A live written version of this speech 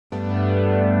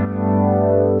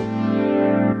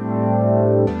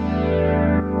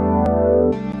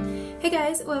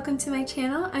guys, welcome to my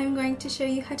channel. I'm going to show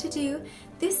you how to do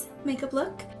this makeup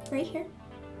look right here,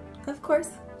 of course,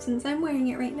 since I'm wearing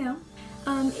it right now.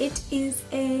 It is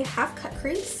a half cut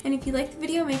crease, and if you like the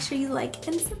video, make sure you like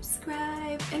and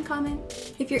subscribe and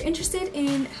comment. If you're interested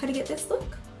in how to get this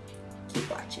look, keep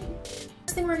watching.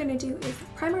 First thing we're going to do is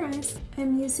primer eyes.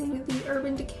 I'm using the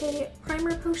Urban Decay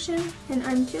Primer Potion, and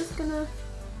I'm just going to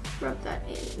rub that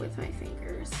in with my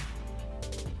fingers.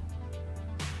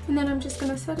 And then I'm just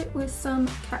going to set it with some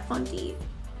Kat Von D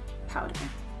powder.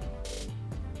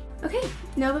 Okay,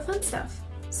 now the fun stuff.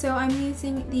 So I'm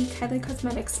using the Kylie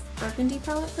Cosmetics Burgundy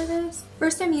palette for this.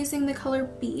 First I'm using the color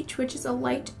Beach, which is a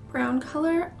light brown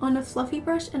color, on a fluffy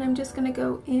brush, and I'm just going to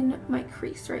go in my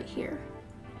crease right here.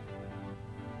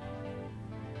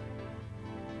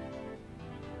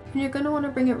 And you're going to want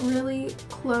to bring it really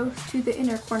close to the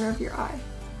inner corner of your eye.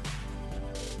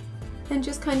 And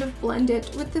just kind of blend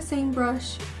it with the same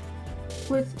brush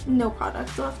with no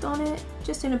product left on it,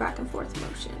 just in a back and forth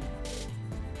motion.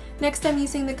 Next I'm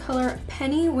using the color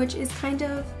Penny, which is kind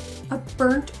of a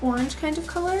burnt orange kind of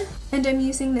color, and I'm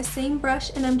using the same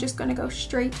brush and I'm just going to go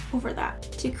straight over that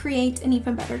to create an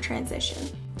even better transition.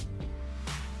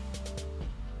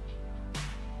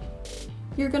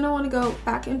 You're going to want to go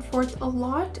back and forth a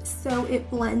lot so it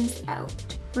blends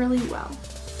out really well.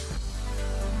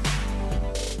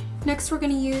 Next we're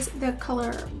going to use the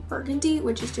color Burgundy,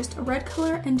 which is just a red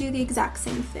color, and do the exact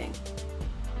same thing.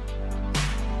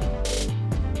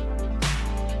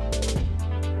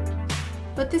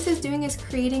 What this is doing is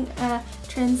creating a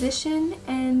transition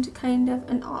and kind of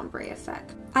an ombre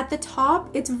effect. At the top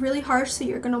it's really harsh, so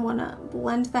you're going to want to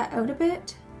blend that out a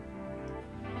bit.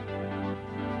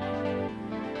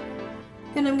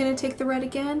 Then I'm going to take the red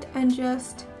again and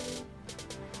just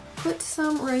put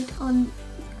some right on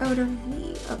outer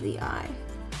V of the eye.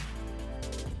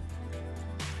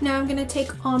 Now I'm going to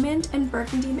take Almond and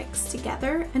Burgundy mixed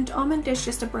together, and Almond is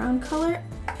just a brown color.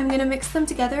 I'm going to mix them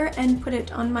together and put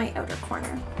it on my outer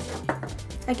corner.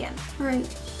 Again, right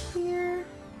here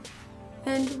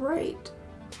and right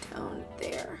down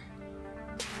there.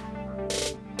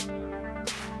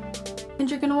 And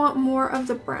you're going to want more of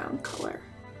the brown color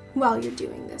while you're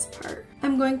doing this part.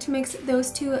 I'm going to mix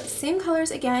those two same colors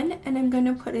again, and I'm going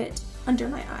to put it under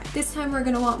my eye. This time we're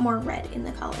going to want more red in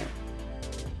the color.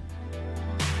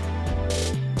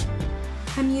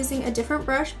 I'm using a different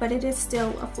brush, but it is still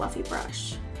a fluffy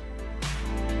brush.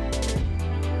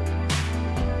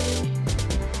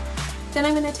 Then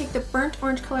I'm going to take the burnt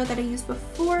orange color that I used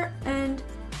before and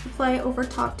apply it over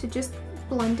top to just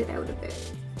blend it out a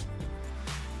bit.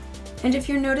 And if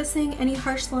you're noticing any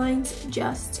harsh lines,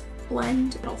 just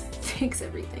blend, it'll fix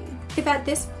everything. If at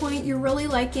this point you're really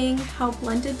liking how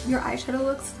blended your eyeshadow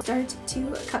looks, start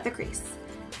to cut the crease.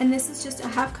 And this is just a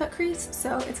half cut crease,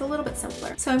 so it's a little bit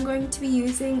simpler. So I'm going to be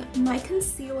using my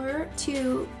concealer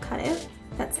to cut it.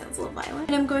 That sounds a little violent.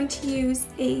 And I'm going to use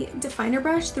a definer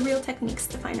brush, the Real Techniques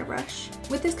definer brush.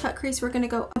 With this cut crease, we're going to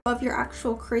go above your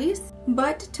actual crease,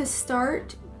 but to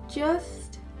start,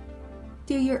 just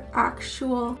do your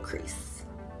actual crease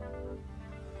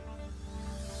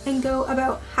and go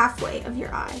about halfway of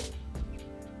your eye.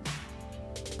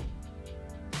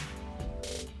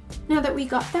 Now that we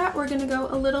got that, we're going to go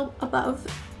a little above,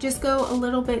 just go a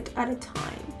little bit at a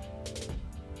time.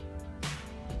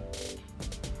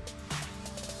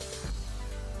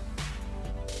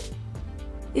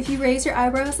 If you raise your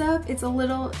eyebrows up, it's a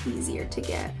little easier to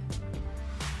get.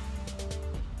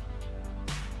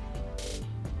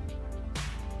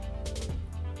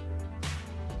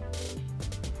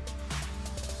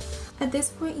 At this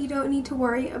point, you don't need to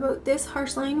worry about this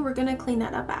harsh line. We're going to clean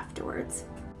that up afterwards.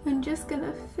 I'm just going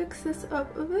to fix this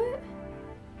up a bit.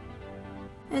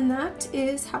 And that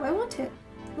is how I want it.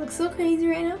 Looks so crazy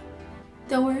right now.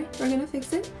 Don't worry, we're going to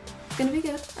fix it. It's going to be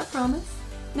good, I promise.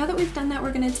 Now that we've done that,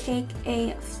 we're going to take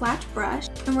a flat brush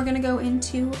and we're going to go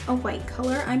into a white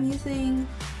color. I'm using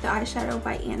the eyeshadow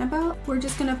by Annabelle. We're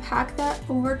just going to pack that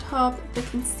over top the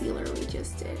concealer we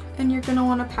just did. And you're going to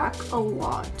want to pack a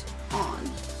lot on,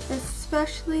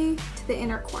 especially to the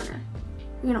inner corner.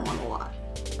 You're going to want a lot.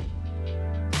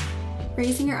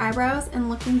 Raising your eyebrows and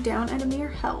looking down at a mirror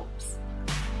helps.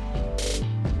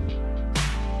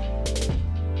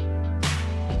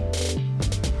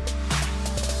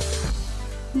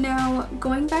 Now,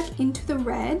 going back into the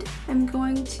red, I'm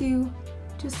going to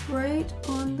just right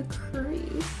on the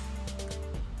crease,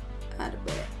 add a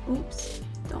bit. Oops,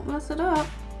 don't mess it up.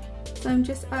 So I'm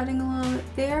just adding a little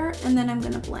bit there, and then I'm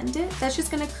going to blend it. That's just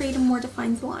going to create a more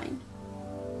defined line.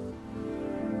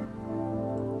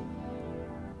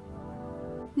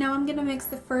 Now I'm going to mix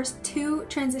the first two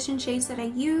transition shades that I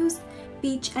use,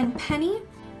 Beach and Penny,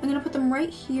 I'm gonna put them right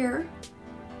here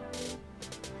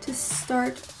to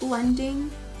start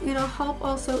blending. It'll help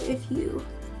also if you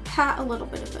pat a little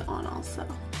bit of it on also.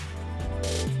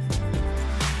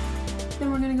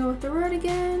 Then we're gonna go with the red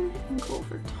again and go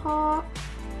over top.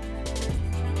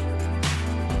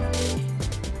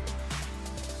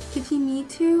 If you need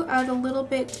to, add a little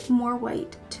bit more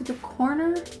white to the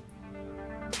corner.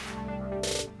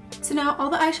 So now all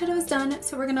the eyeshadow is done,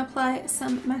 so we're gonna apply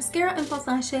some mascara and false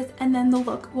lashes, and then the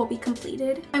look will be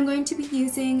completed. I'm going to be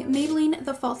using Maybelline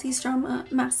the Falsies Drama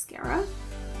Mascara.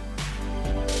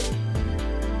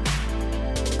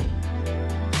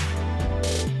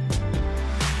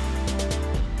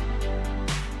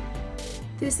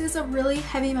 This is a really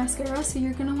heavy mascara, so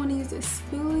you're gonna wanna use a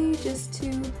spoolie just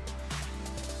to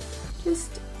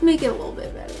make it a little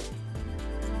bit better.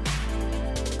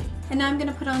 And now I'm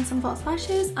gonna put on some false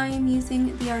lashes. I am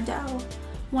using the Ardell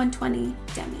 120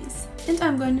 Demis. And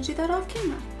I'm going to do that off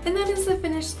camera. And that is the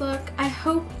finished look. I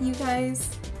hope you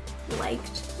guys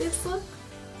liked this look.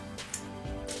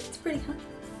 It's pretty, huh?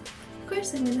 Of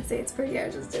course I'm gonna say it's pretty, I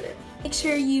just did it. Make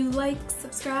sure you like,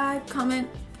 subscribe, comment,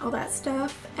 all that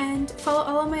stuff, and follow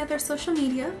all of my other social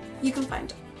media. You can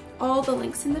find all the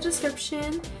links in the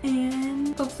description,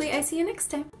 and hopefully I see you next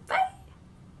time. Bye!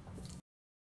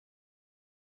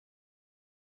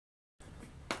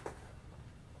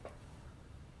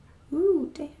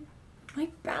 Ooh, damn. My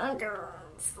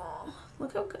bangers. Oh,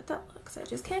 look how good that looks. I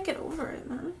just can't get over it,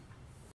 man.